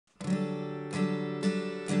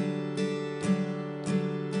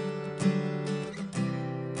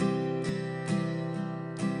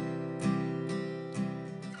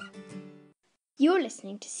You're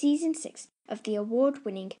listening to Season 6 of the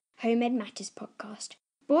award-winning Home Ed Matters podcast,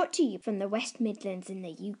 brought to you from the West Midlands in the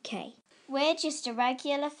UK. We're just a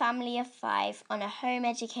regular family of 5 on a home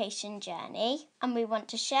education journey, and we want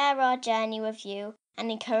to share our journey with you and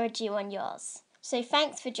encourage you on yours. So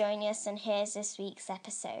thanks for joining us, and here's this week's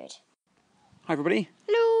episode. Hi everybody.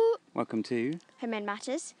 Hello! Welcome to Home Ed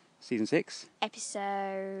Matters. Season 6.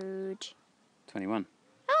 Episode 21.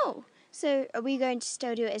 Oh, so are we going to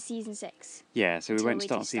still do it as Season 6? Yeah, so we Until won't we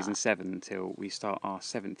start do Season 7 until we start our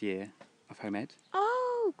 7th year of Home Ed.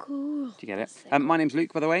 Oh, cool. Do you get it? That's so My name's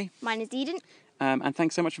Luke, by the way. Mine is Eden. And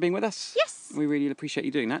thanks so much for being with us. Yes. We really appreciate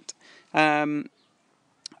you doing that.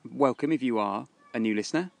 Welcome if you are a new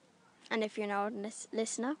listener. And if you're an old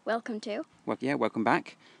listener, welcome too. Well, yeah, welcome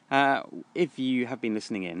back. If you have been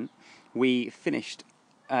listening in, we finished,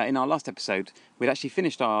 in our last episode, we'd actually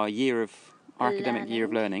finished our academic year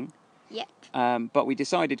of learning. Yep. But we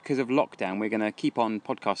decided because of lockdown, we're going to keep on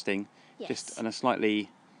podcasting Yes. just on a slightly,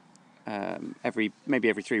 every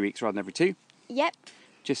 3 weeks rather than every 2, Yep.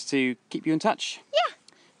 just to keep you in touch. Yeah.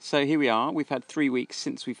 So here we are. We've had 3 weeks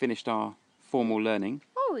since we finished our formal learning.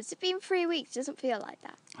 Oh, it's been 3 weeks. Doesn't feel like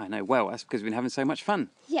that. I know. Well, that's because we've been having so much fun.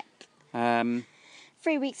 Yep.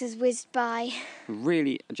 3 weeks has whizzed by.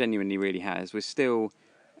 Really, genuinely, really has. We're still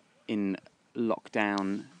in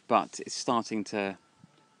lockdown, but it's starting to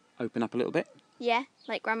open up a little bit. Yeah,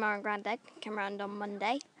 like Grandma and Granddad can come round on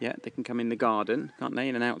Monday. Yeah, they can come in the garden, can't they,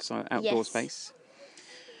 in an outdoor Yes. space.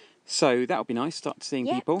 So that'll be nice, start seeing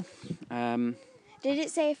Yep. people. Did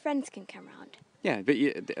it say if friends can come round? Yeah, but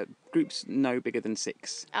groups no bigger than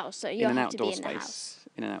 6 Oh, so in you'll an have to be outdoor in the house. space.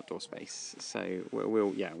 In an outdoor space. So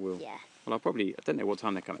we'll. Yeah. Well, I don't know what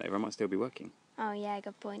time they're coming over. I might still be working. Oh, yeah,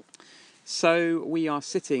 good point. So we are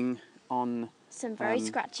sitting on Some very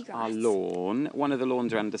scratchy grass. our lawn. One of the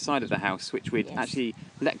lawns around the side of the house, which we'd Yes. actually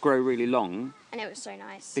let grow really long, And it was so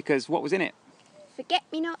nice. because what was in it?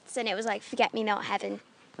 Forget-me-nots, and it was like forget-me-not heaven.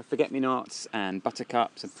 Forget-me-nots and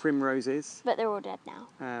buttercups and primroses. But they're all dead now.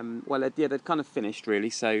 They'd kind of finished really,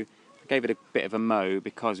 so I gave it a bit of a mow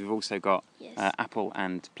because we've also got Yes. apple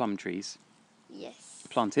and plum trees Yes.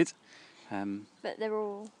 planted. But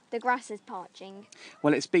the grass is parching.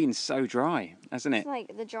 Well, it's been so dry, hasn't It's it?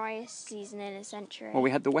 like the driest season in a century. Well,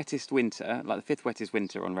 we had the wettest winter, like the 5th wettest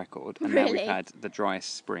winter on record, and now Really? we've had the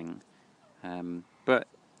driest spring. But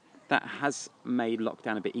that has made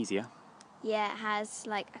lockdown a bit easier. Yeah, it has,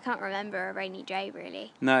 I can't remember a rainy day,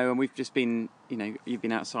 really. No, and we've just been, you've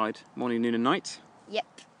been outside morning, noon and night. Yep.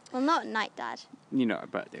 Well, not at night, Dad.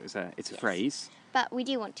 But it's a Yes. phrase. But we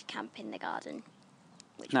do want to camp in the garden,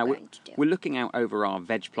 which Now, we're going to do. we're looking out over our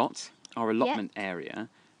veg plot, our allotment area,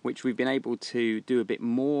 which we've been able to do a bit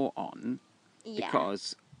more on Yeah.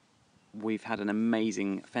 because we've had an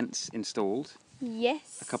amazing fence installed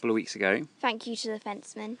Yes. a couple of weeks ago. Thank you to the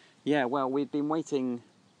fenceman. Yeah, well, we'd been waiting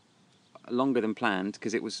longer than planned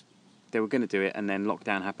because they were going to do it, and then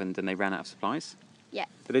lockdown happened and they ran out of supplies. Yeah.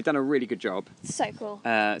 But they've done a really good job. So cool.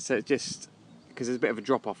 So it just because there's a bit of a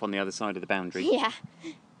drop off on the other side of the boundary. Yeah.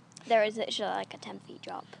 There is literally like a 10 feet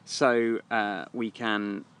drop. So we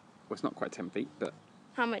can. Well, it's not quite 10 feet, but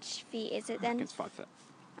How much feet is it I think then? it's 5 foot.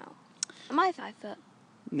 Oh. Am I 5 foot?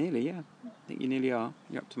 Nearly, yeah. I think you nearly are.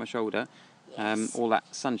 You're up to my shoulder. Yes. All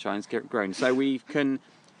that sunshine's grown. So we can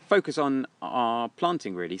focus on our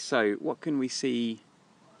planting, really. So what can we see?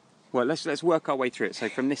 Well, let's work our way through it. So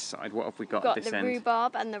from this side, what have we got We've got at this the end?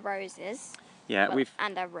 rhubarb and the roses. Yeah, Well, we've.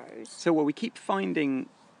 and a rose. So we keep finding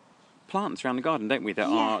plants around the garden, don't we? That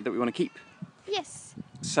we want to keep. Yes.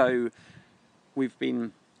 So we've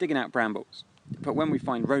been digging out brambles, but when we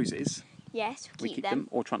find roses, Yes, we keep them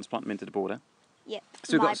or transplant them into the border. Yep.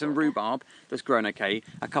 So we've My got some border. rhubarb that's grown okay.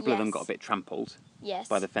 A couple of them Yes. got a bit trampled Yes.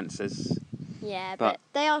 by the fences. Yeah, but but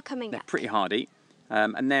they are coming They're back. pretty hardy.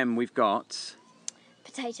 And then we've got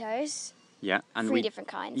Potatoes. and 3 different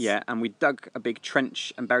kinds. Yeah, and we dug a big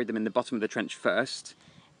trench and buried them in the bottom of the trench first.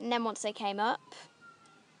 And then once they came up,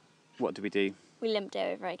 What do we do? we limped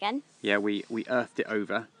it over again. Yeah, we earthed it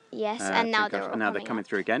over. Yes, and now they're all and now they're coming coming up.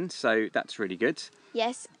 through again. So that's really good.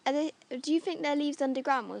 Yes. Do you think their leaves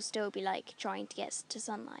underground will still be trying to get to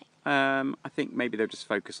sunlight? I think maybe they'll just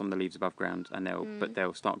focus on the leaves above ground, and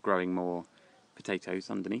they'll start growing more potatoes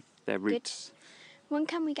underneath their roots. When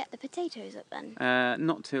can we get the potatoes up then?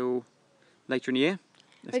 Not till later in the year.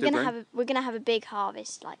 They're We're still growing. gonna have a big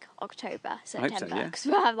harvest October, hope so, September, yeah. because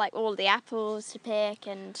we'll have all the apples to pick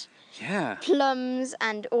and Yeah. plums,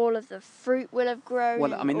 and all of the fruit will have grown.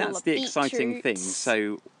 Well, I mean, and all that's the exciting thing. beetroots.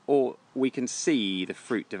 So, we can see the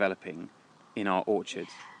fruit developing in our orchard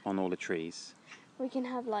on all the trees. We can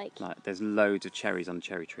have like there's loads of cherries on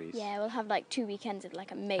cherry trees. yeah, we'll have like 2 weekends of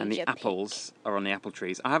like a major And the pick. apples are on the apple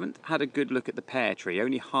trees. I haven't had a good look at the pear tree.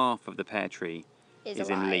 Only half of the pear tree is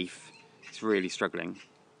in alive. leaf. It's really struggling.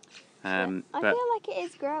 I But feel like it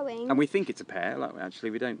is growing. and we think it's a pear. Like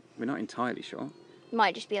actually, we're not entirely sure.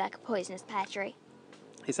 Might just be like a poisonous pear tree.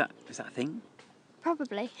 Is that a thing?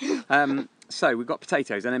 Probably. So we've got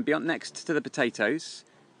potatoes, and then beyond next to the potatoes,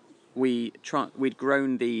 we'd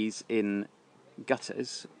grown these in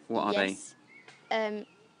gutters. What are they?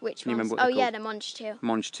 Which Can you ones? remember what they're Yeah, called? the Monge 2.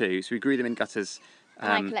 Monge 2. So we grew them in gutters.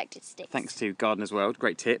 And I collected sticks. Thanks to Gardener's World,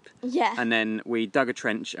 great tip. Yeah. And then we dug a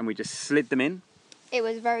trench and we just slid them in. It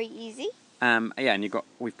was very easy. And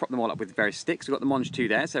we've propped them all up with various sticks. We've got the Monge 2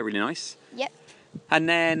 there, so they're really nice. Yep. And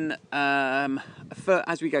then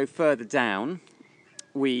as we go further down,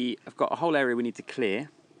 we have got a whole area we need to clear.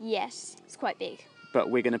 Yes, it's quite big. But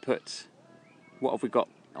we're going to put, what have we got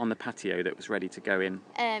on the patio that was ready to go in?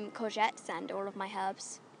 Courgettes and all of my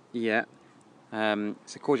herbs. Yeah.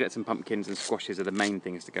 So courgettes and pumpkins and squashes are the main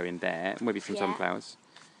things to go in there. Maybe some sunflowers.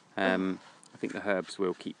 I think the herbs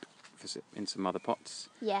we'll keep in some other pots.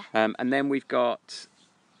 Yeah. And then we've got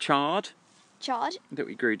chard. Chard. That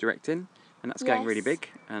we grew direct in. And that's going really big.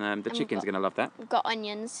 And the chickens are going to love that. We've got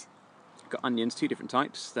onions. We've got onions, 2 different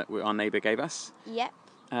types that our neighbour gave us. Yep.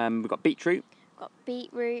 We've got beetroot. We've got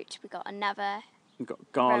beetroot. We've got another... We've got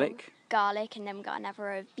garlic. Garlic, and then we've got another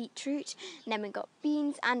row of beetroot. And then we've got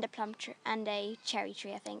beans and a plum tree and a cherry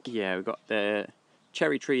tree, I think. Yeah, we've got the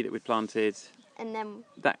cherry tree that we planted. And then...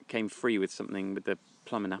 That came free with something with the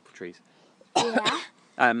plum and apple trees. Yeah.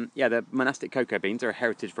 The monastic cocoa beans are a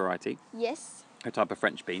heritage variety. Yes. A type of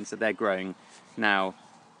French beans. So they're growing now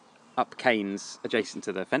up canes adjacent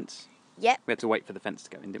to the fence. Yep. We had to wait for the fence to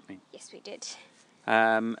go in, didn't we? Yes, we did.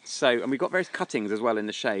 And we've got various cuttings as well in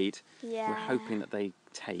the shade. Yeah. We're hoping that they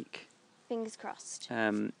take. Fingers crossed.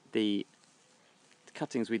 The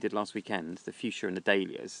cuttings we did last weekend, the fuchsia and the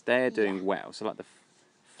dahlias, they're doing well. So like the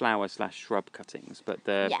flower/shrub cuttings, but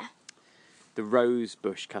the rose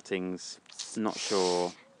bush cuttings, not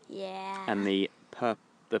sure. Yeah. And the kind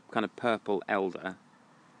of purple elder,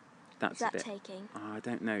 that's Is that a bit. taking? I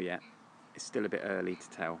don't know yet. It's still a bit early to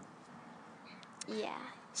tell. Yeah.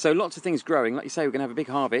 So lots of things growing. Like you say, we're going to have a big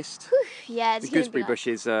harvest. Yeah, it's The gooseberry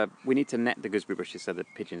bushes, we need to net the gooseberry bushes so the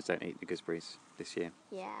pigeons don't eat the gooseberries this year.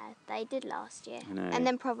 Yeah, they did last year. I know. And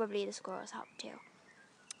then probably the squirrels helped too.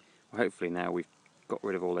 Well, hopefully now we've got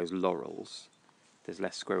rid of all those laurels, there's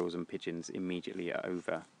less squirrels and pigeons immediately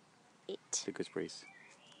over the gooseberries.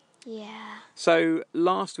 Yeah. So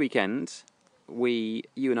last weekend,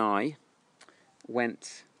 you and I,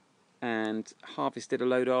 went and harvested a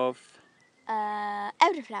load of...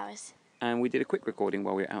 elderflowers. And we did a quick recording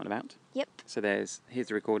while we were out and about. Yep. So here's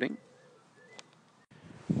the recording.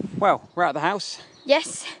 Well, we're out of the house.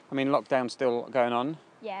 Yes. I mean, lockdown's still going on.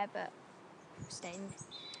 Yeah, but staying.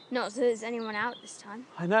 Not so there's anyone out this time.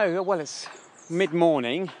 I know. Well, it's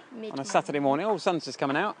mid-morning on a Saturday morning. Oh, the sun's just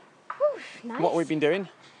coming out. Whew, nice. What have we been doing?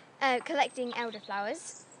 Collecting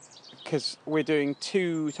elderflowers. Because we're doing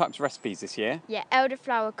 2 types of recipes this year. Yeah,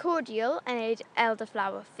 elderflower cordial and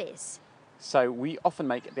elderflower fizz. So we often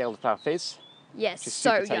make the elderflower fizz. Yes, which is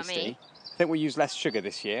so super tasty. yummy. I think we'll use less sugar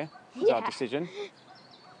this year. Is our decision.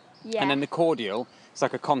 Yeah. And then the cordial, it's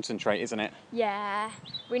like a concentrate, isn't it? Yeah.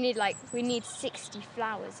 We need 60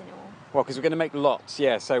 flowers in all. Well, because we're going to make lots,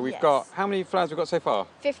 yeah. So we've got, how many flowers have we got so far?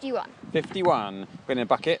 51. 51. We're in a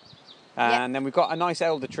bucket. And then we've got a nice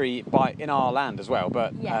elder tree in our land as well,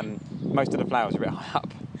 but most of the flowers are a bit high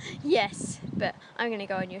up. Yes, but I'm going to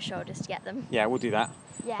go on your shoulders to get them. Yeah, we'll do that.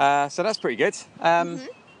 Yeah. So that's pretty good. And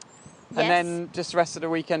then just the rest of the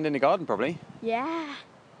weekend in the garden, probably. Yeah.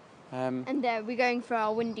 And we're going for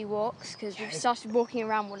our windy walks because we've started walking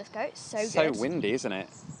around Woolwich. So windy, isn't it?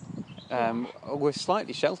 We're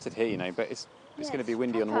slightly sheltered here, but it's going to be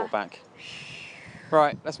windy on the walk back.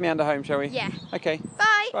 Right, let's meander home, shall we? Yeah. Okay.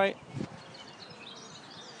 Bye. Bye.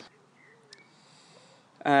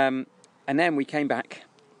 And then we came back.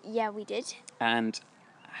 Yeah, we did. And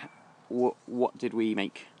what did we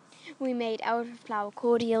make? We made elderflower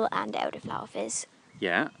cordial and elderflower fizz.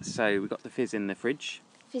 Yeah, so we got the fizz in the fridge.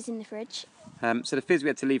 Fizz in the fridge. So the fizz we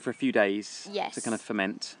had to leave for a few days Yes. to kind of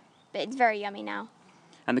ferment. But it's very yummy now.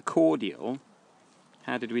 And the cordial,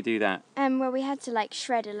 how did we do that? Well, we had to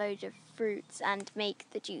shred a load of fruits and make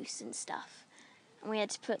the juice and stuff. And we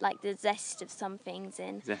had to put the zest of some things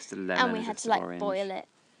in. Zest of lemon. And we had to orange. boil it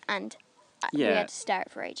and we had to stir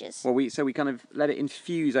it for ages. Well, we kind of let it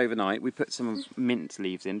infuse overnight. We put some mint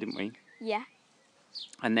leaves in, didn't we? Yeah.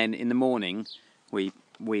 And then in the morning, we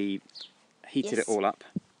heated it all up.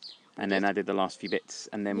 and then added the last few bits,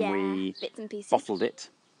 and then we bits and pieces. bottled it.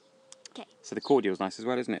 Okay. So the cordial's nice as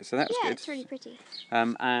well, isn't it? So that was good. Yeah, it's really pretty.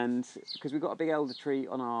 And because we've got a big elder tree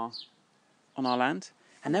on our land,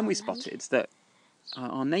 and then we spotted that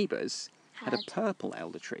our neighbours had a purple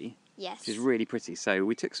elder tree. Yes. Which is really pretty. So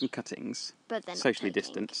we took some cuttings, but they're not socially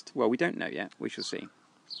distanced. Well, we don't know yet. We shall see.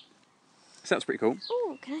 So that's pretty cool.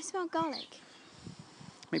 Oh, can I smell garlic?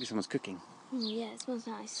 Maybe someone's cooking. Yeah, it smells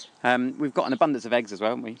nice. We've got an abundance of eggs as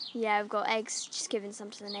well, haven't we? Yeah, we've got eggs, just giving some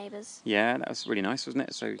to the neighbours. Yeah, that was really nice, wasn't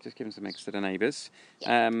it? So just giving some eggs to the neighbours.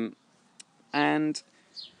 Yeah. And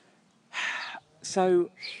so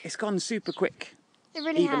it's gone super quick. It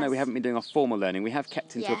really has. Even though we haven't been doing our formal learning, we have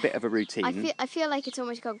kept into a bit of a routine. I feel like it's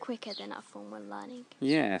almost gone quicker than our formal learning.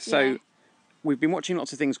 Yeah, so we've been watching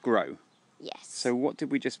lots of things grow. Yes. So what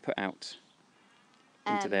did we just put out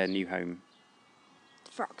into their new home?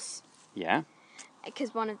 Frogs. Yeah.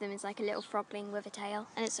 Because one of them is like a little frogling with a tail,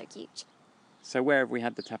 and it's so cute. So where have we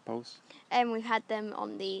had the tadpoles? We've had them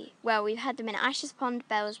we've had them in Ash's pond,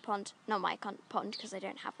 Bella's pond, not my pond because I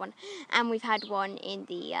don't have one, and we've had one in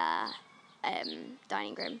the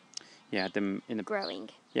dining room. Yeah, had them in growing.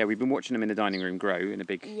 Yeah, we've been watching them in the dining room grow in a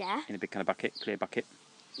big kind of bucket, clear bucket.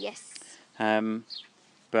 Yes.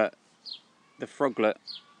 But the froglet,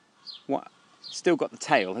 still got the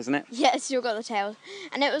tail, hasn't it? Yeah, it's still got the tail,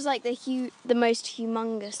 and it was like the most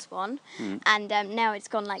humongous one, and now it's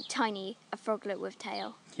gone like tiny, a froglet with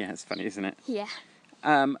tail. Yeah, it's funny, isn't it? Yeah.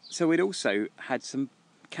 So we'd also had some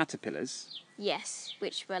caterpillars. Yes,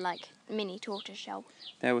 which were like mini tortoiseshell.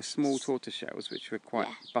 There were small tortoiseshells, which were quite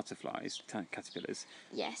butterflies, caterpillars.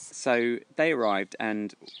 Yes. So they arrived,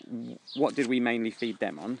 and what did we mainly feed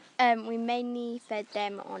them on? We mainly fed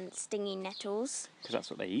them on stinging nettles. Because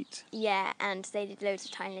that's what they eat. Yeah, and they did loads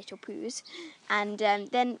of tiny little poos. And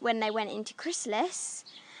then when they went into chrysalis,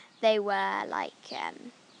 they were like...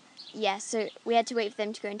 so we had to wait for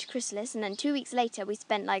them to go into chrysalis, and then 2 weeks later we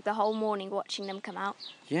spent like the whole morning watching them come out.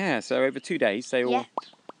 Yeah, so over 2 days they all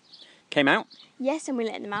came out. Yes, and we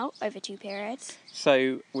let them out over 2 periods.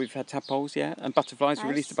 So we've had tadpoles, and butterflies. Nice. We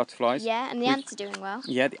released the butterflies. Yeah, and the ants are doing well.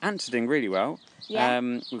 Yeah, the ants are doing really well. Yeah.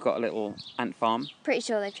 We've got a little ant farm. Pretty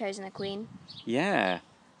sure they've chosen a queen. Yeah.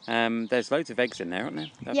 There's loads of eggs in there, aren't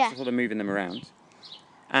there? That's sort of moving them around.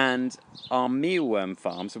 And our mealworm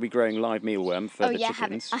farm, so we're growing live mealworm for the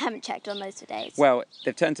chickens. I haven't checked on those for days. Well,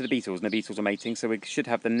 they've turned to the beetles, and the beetles are mating, so we should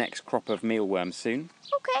have the next crop of mealworms soon.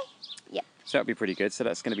 Okay. Yep. So that'll be pretty good. So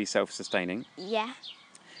that's going to be self-sustaining. Yeah.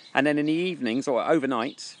 And then in the evenings, or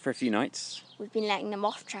overnight, for a few nights... We've been letting the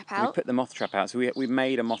moth trap out. We put the moth trap out. So we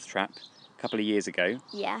made a moth trap a couple of years ago.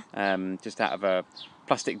 Yeah. Just out of a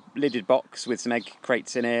plastic lidded box with some egg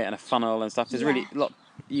crates in it and a funnel and stuff. There's really a lot...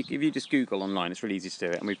 If you just Google online, it's really easy to do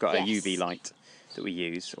it. And we've got a UV light that we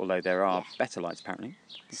use, although there are better lights apparently.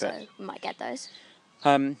 So we might get those.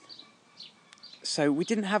 So we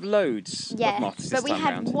didn't have loads of moths this time round. But we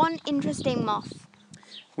had one interesting moth.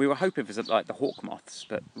 We were hoping for like the hawk moths,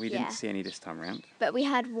 but we didn't see any this time around. But we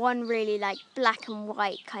had one really like black and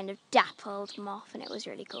white kind of dappled moth, and it was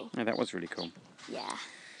really cool. Yeah, that was really cool. Yeah.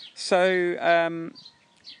 So,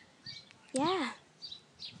 yeah.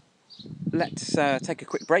 Let's take a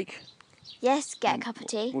quick break. Yes, get a cup of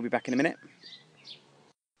tea. We'll be back in a minute.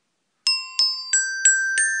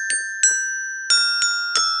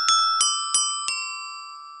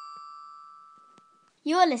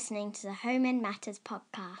 You're listening to the Home in Matters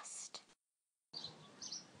podcast.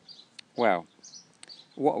 Well,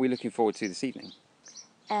 what are we looking forward to this evening?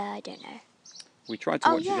 I don't know. We tried to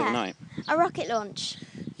watch it the other night. A rocket launch.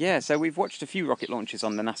 Yeah, so we've watched a few rocket launches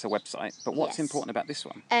on the NASA website, but what's important about this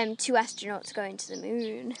one? 2 astronauts going to the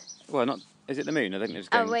moon. Well, not... Is it the moon? I think it's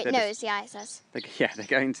going... Oh, wait, no, it's the ISS. They're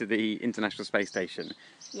going to the International Space Station.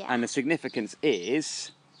 Yeah. And the significance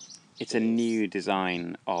is it's a new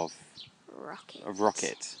design of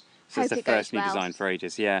rocket. So it's the first new design for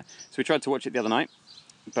ages, yeah. So we tried to watch it the other night,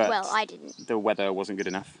 but... Well, I didn't. The weather wasn't good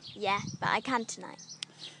enough. Yeah, but I can tonight.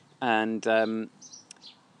 And,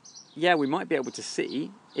 we might be able to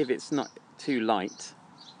see, if it's not too light,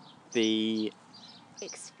 the...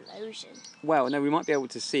 explosion. Well, no, we might be able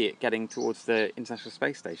to see it getting towards the International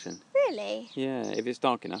Space Station. Really? Yeah, if it's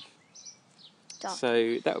dark enough.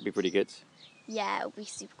 So that would be pretty good. Yeah, it would be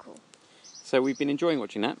super cool. So we've been enjoying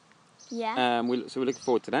watching that. Yeah. So we're looking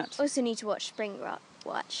forward to that. Also need to watch Spring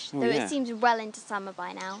Watch, though it seems well into summer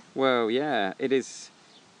by now. Well, yeah, it is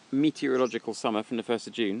meteorological summer from the 1st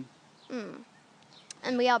of June.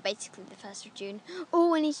 And we are basically the 1st of June.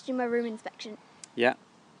 Oh, I need to do my room inspection. Yeah.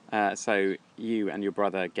 So you and your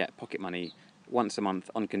brother get pocket money once a month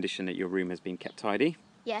on condition that your room has been kept tidy.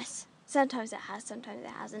 Yes. Sometimes it has, sometimes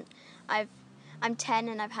it hasn't. I'm 10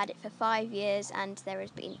 and I've had it for 5 years, and there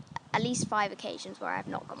has been at least 5 occasions where I've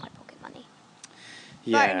not got my pocket money.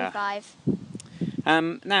 But only 5.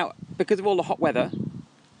 Now, because of all the hot weather,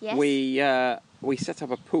 Yes. we set up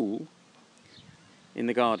a pool in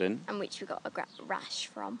the garden. And which we got a rash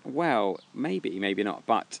from. Well, maybe not.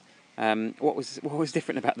 But what was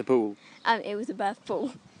different about the pool? It was a birth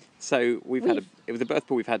pool. So it was a birth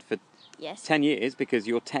pool we've had for 10 years, because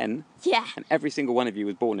you're 10. Yeah. And every single one of you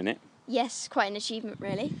was born in it. Yes, quite an achievement,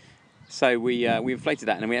 really. So we inflated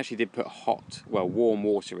that, and then we actually did put warm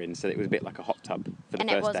water in, so that it was a bit like a hot tub for the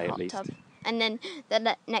first day at least. Tub. And then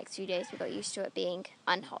the next few days we got used to it being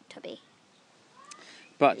unhot tubby.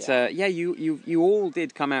 But you all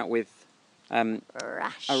did come out with a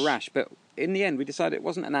rash. But in the end, we decided it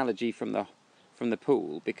wasn't an allergy from the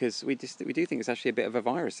pool, because we do think it's actually a bit of a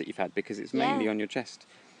virus that you've had, because it's mainly on your chest.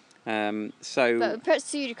 But we put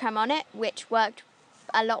pseudocrem on it, which worked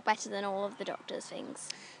a lot better than all of the doctor's things.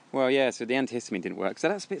 Well, yeah, so the antihistamine didn't work, so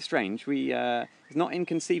that's a bit strange. It's not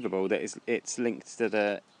inconceivable that it's linked to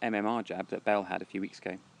the MMR jab that Belle had a few weeks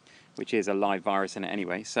ago, which is a live virus in it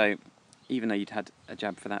anyway, so even though you'd had a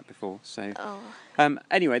jab for that before. So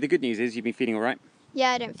anyway, the good news is you've been feeling all right.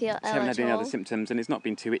 Yeah, I don't feel ill haven't at had any all. other symptoms, and it's not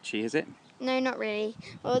been too itchy, is it? No, not really.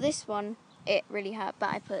 Well, this one, it really hurt, but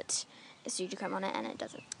I put a pseudocrem on it and it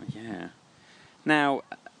doesn't. Yeah. Now,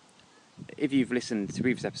 if you've listened to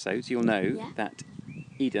previous episodes, you'll know that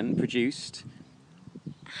Eden produced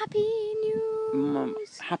happy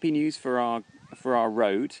news for our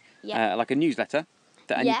road, like a newsletter.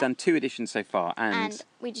 And you've done 2 editions so far, and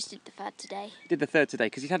we just did the 3rd today. Did the 3rd today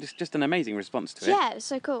because you've had just an amazing response to it. Yeah, it was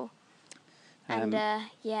so cool. And So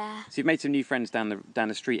you've made some new friends down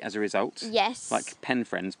the street as a result. Yes. Like pen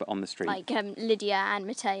friends, but on the street. Like Lydia and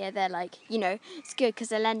Matea, they're like, it's good because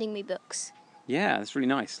they're lending me books. Yeah, that's really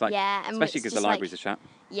nice. Like, and especially because the libraries are shut.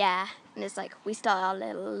 Yeah, and it's like we start our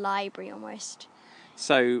little library almost.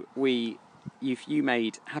 So you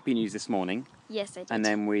made Happy News this morning. Yes, I did. And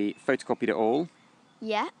then we photocopied it all.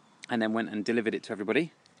 Yeah. And then went and delivered it to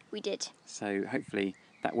everybody. We did. So hopefully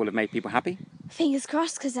that will have made people happy. Fingers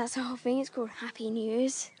crossed, because that's the whole thing. It's called Happy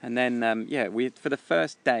News. And then, for the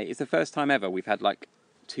first day, it's the first time ever we've had like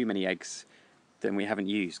too many eggs than we haven't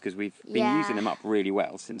used, because we've been using them up really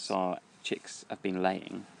well since our chicks have been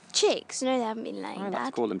laying. Chicks? No, they haven't been laying, I like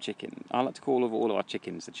to call them chicken. I like to call all our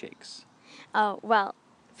chickens the chicks. Oh, well,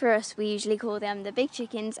 for us, we usually call them the big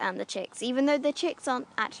chickens and the chicks, even though the chicks aren't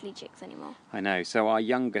actually chicks anymore. I know. So our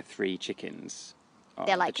younger 3 chickens are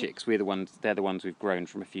the chicks. They're the ones we've grown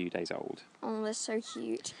from a few days old. Oh, they're so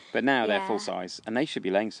cute. But now they're full size, and they should be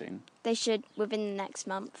laying soon. They should, within the next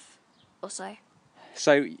month or so.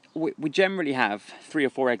 So we generally have 3 or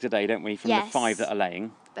 4 eggs a day, don't we, from the 5 that are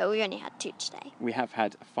laying? But we only had 2 today. We have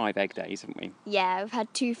had 5 egg days, haven't we? Yeah, we've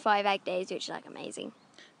had 2 5-egg days, which is like amazing.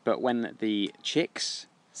 But when the chicks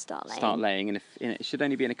start laying, and it should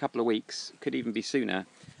only be in a couple of weeks, could even be sooner,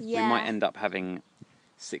 we might end up having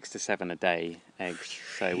 6 to 7 a day eggs.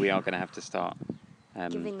 So we are going to have to start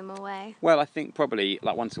giving them away. Well, I think probably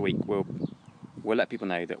like once a week we'll let people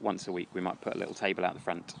know that once a week we might put a little table out the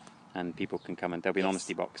front, and people can come, and there'll be an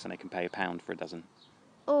honesty box, and they can pay £1 for a dozen.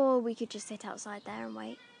 Or we could just sit outside there and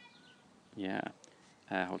wait. Yeah.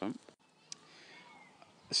 Hold on.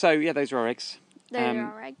 So yeah, those are our eggs. Those are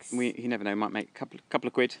our eggs. You never know, might make a couple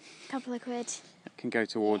of quid. Couple of quid. That can go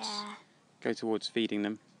towards feeding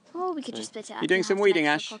them. Or we could just split it up. You're doing some weeding,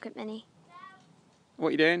 Ash. Pocket mini. What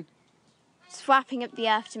are you doing? Swapping up the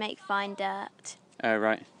earth to make fine dirt. Oh,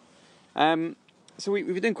 right. So we've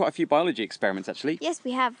been doing quite a few biology experiments, actually. Yes,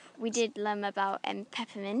 we have. We did learn about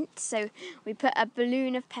peppermint. So we put a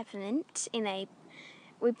balloon of peppermint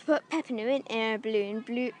we put peppermint in a balloon,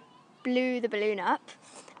 blew the balloon up,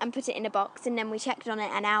 and put it in a box, and then we checked on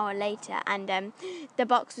it an hour later, and the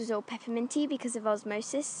box was all pepperminty because of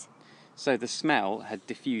osmosis. So the smell had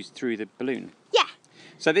diffused through the balloon? Yeah.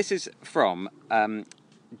 So this is from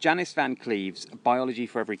Janice Van Cleve's Biology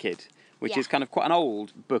for Every Kid, which is kind of quite an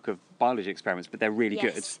old book of biology experiments, but they're really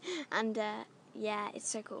good. And it's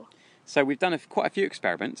so cool. So we've done quite a few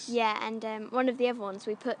experiments. Yeah, and one of the other ones,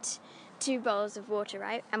 we put 2 bowls of water,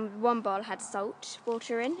 right? And one bowl had salt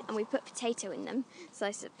water in, and we put potato in them,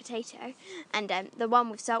 slices of potato. And the one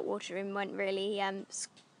with salt water in went really,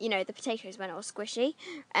 the potatoes went all squishy,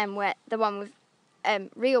 and where the one with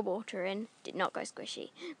real water in did not go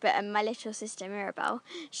squishy. But my little sister Mirabelle,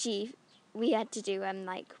 we had to do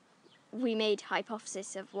we made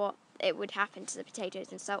hypothesis of what it would happen to the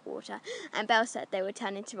potatoes in salt water, and Belle said they would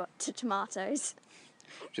turn into tomatoes.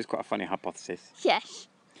 Which is quite a funny hypothesis. Yes.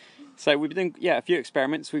 So we've been doing a few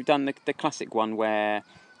experiments. We've done the classic one where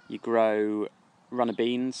you grow runner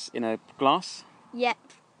beans in a glass. Yep.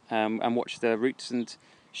 And watch the roots and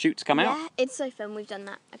shoots come out. Yeah, it's so fun. We've done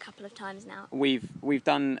that a couple of times now. We've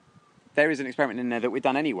done. There is an experiment in there that we've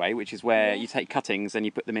done anyway, which is where you take cuttings and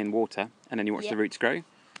you put them in water, and then you watch the roots grow.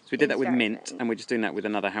 So we did that with mint, and we're just doing that with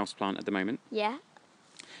another houseplant at the moment. Yeah.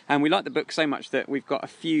 And we like the book so much that we've got a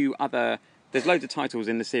few other. There's loads of titles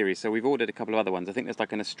in the series, so we've ordered a couple of other ones. I think there's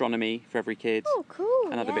like an astronomy for every kid. Oh,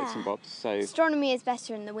 cool. And other bits and bobs. So astronomy is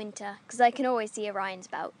better in the winter because I can always see Orion's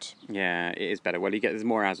belt. Yeah, it is better. Well, there's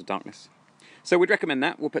more hours of darkness. So we'd recommend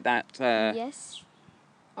that. We'll put that. Yes.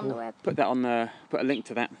 On the web. Put a link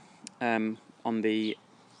to that on the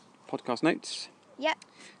podcast notes. Yep.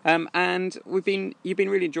 And you've been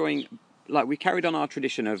really enjoying. Like, we carried on our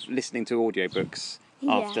tradition of listening to audiobooks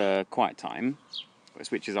after quiet time,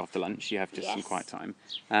 which is after lunch. You have just some quiet time.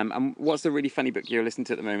 And what's the really funny book you're listening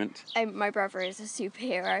to at the moment? My brother is a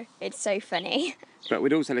superhero. It's so funny. But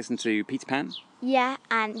we'd also listen to Peter Pan. Yeah,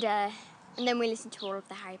 and then we listened to all of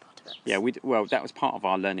the Harry Potter books. Yeah, well, that was part of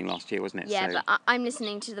our learning last year, wasn't it? Yeah, but I'm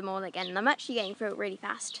listening to them all again, and I'm actually getting through it really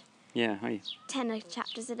fast. Yeah, are you? 10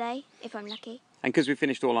 chapters a day, if I'm lucky. And because we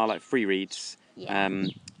finished all our free reads,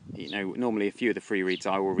 normally a few of the free reads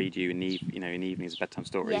I will read you in the evenings, bedtime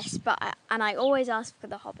stories. Yes, but I always ask for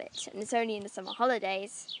The Hobbit, and it's only in the summer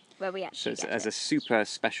holidays where we actually get as it. a super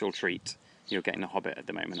special treat, you're getting The Hobbit at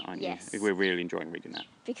the moment, aren't you? Yes. We're really enjoying reading that.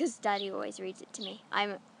 Because Daddy always reads it to me.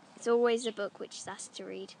 It's always a book which is asked to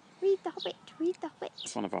read. Read The Hobbit, read The Hobbit.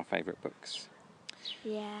 It's one of our favourite books.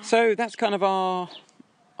 Yeah. So that's kind of our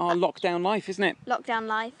lockdown life, isn't it? Lockdown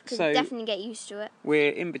life, because definitely get used to it.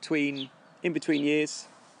 We're in between years.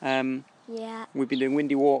 Yeah. We've been doing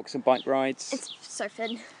windy walks and bike rides. It's so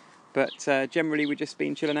fun. But generally we've just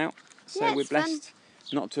been chilling out. So yeah, we're blessed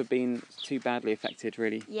not to have been too badly affected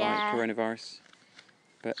really by coronavirus.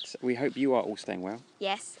 But we hope you are all staying well.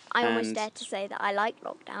 Yes, I almost dare to say that I like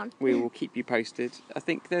lockdown. We will keep you posted. I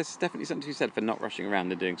think there's definitely something to be said for not rushing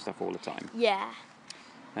around and doing stuff all the time. Yeah.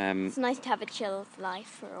 It's nice to have a chill life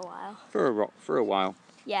for a while. For a while.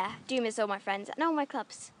 Yeah, do miss all my friends and all my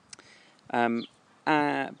clubs.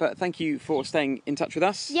 But thank you for staying in touch with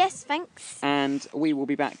us. Yes, thanks. And we will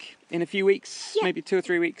be back in a few weeks, maybe 2 or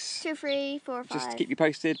 3 weeks. 2, 3, 4, 5. Just to keep you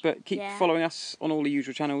posted, but keep following us on all the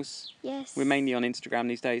usual channels. Yes. We're mainly on Instagram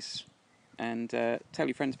these days. And tell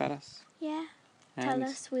your friends about us. Yeah. Tell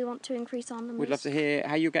us, we want to increase our numbers. We'd love to hear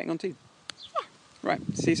how you're getting on too. Yeah. Right,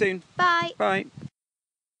 see you soon. Bye. Bye.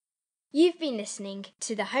 You've been listening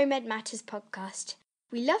to the Home Ed Matters podcast.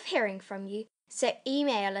 We love hearing from you, so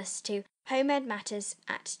email us to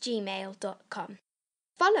homeedmatters@gmail.com.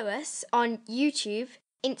 Follow us on YouTube,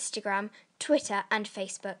 Instagram, Twitter and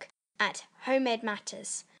Facebook at Home Ed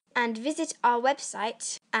Matters, and visit our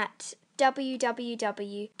website at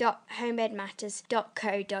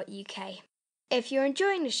www.homeedmatters.co.uk. If you're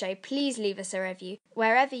enjoying the show, please leave us a review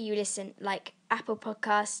wherever you listen, like Apple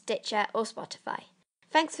Podcasts, Stitcher or Spotify.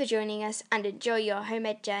 Thanks for joining us and enjoy your home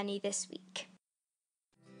ed journey this week.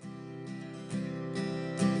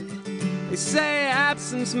 They say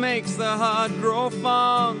absence makes the heart grow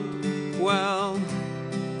fond. Well,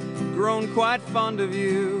 I've grown quite fond of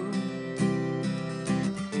you.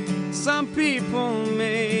 Some people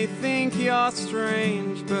may think you're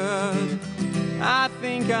strange, but I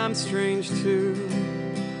think I'm strange too.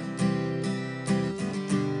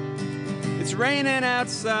 It's raining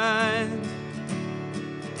outside,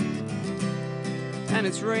 and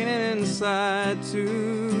it's raining inside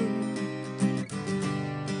too.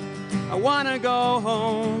 I wanna go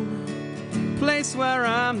home, a place where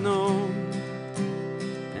I'm known,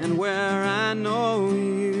 and where I know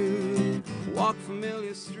you. Walk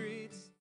familiar streets.